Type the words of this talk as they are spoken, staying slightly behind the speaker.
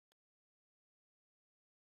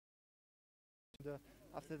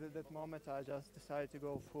After that moment, I just decided to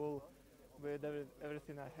go full with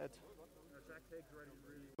everything I had.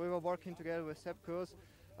 We were working together with Sepp Kuss.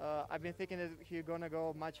 I've been thinking that he's gonna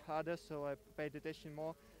go much harder, so I paid attention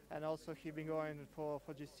more. And also he been going for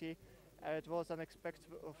GC. It was unexpected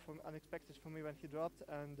for me when he dropped,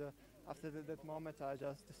 and after that moment, I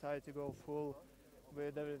just decided to go full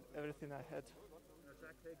with everything I had.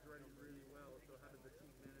 Jack Haig's running really well, so how did the team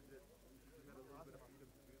manage it? You had a little bit of freedom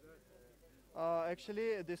to do that?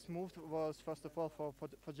 Actually, this move was first of all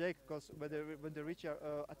for Jake, because when the Richie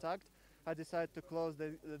attacked, I decided to close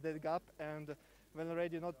the gap, and when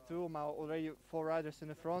already not two, already four riders in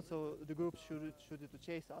the front, so the group should to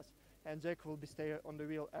chase us, and Jake will be stay on the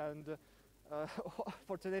wheel. And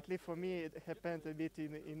fortunately for me, it happened a bit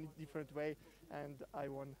in different way, and I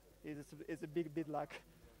won. It's a big luck.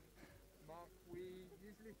 Mark, we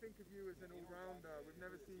usually think of you as an all-rounder. We've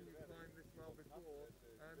never seen you climb this well before.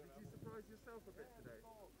 Did you surprise yourself a bit today?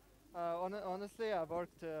 Honestly, I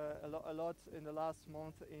worked a lot in the last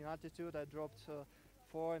month in altitude. I dropped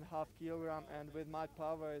 4.5 kilogram, and with my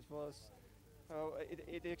power, it was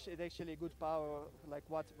it actually good power, like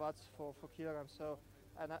watts for kilogram. So,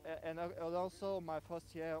 and also my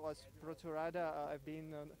first year was Pro Tour rider.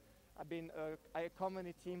 I come in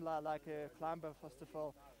a team like a climber first of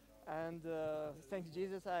all, and thanks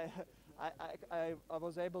Jesus, I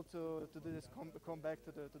was able to do this come back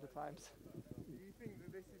to the climbs. Do you think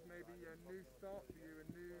that this is maybe a new start for you, a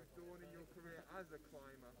new dawn in your career as a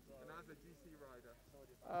climber and as a GC rider?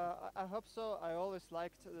 I hope so. I always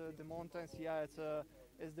liked the mountains. Yeah,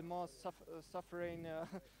 it's the most suffering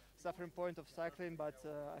suffering point of cycling, but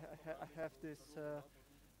I have this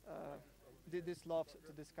love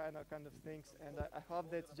to this kind of things, and I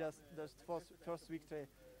hope that's just the first victory.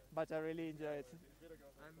 But I really enjoy it.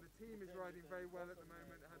 And the team is riding very well at the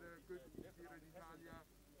moment. Had a good Giro d'Italia,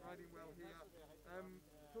 riding well here.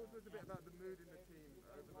 Talk to us a bit about the mood in the team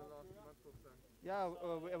over the last month or so. Yeah,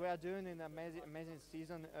 we are doing an amazing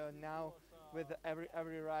season now, with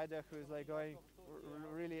every rider who is like going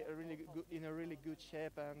really good, in a really good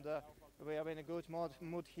shape, and we are in a good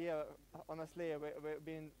mood here. Honestly, we've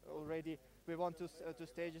been already. We won two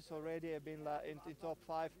stages already. I've been in top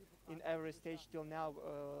 5 in every stage till now.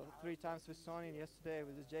 3 times with Sonny, yesterday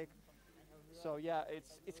with Jake. So yeah,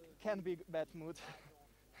 it can be bad mood.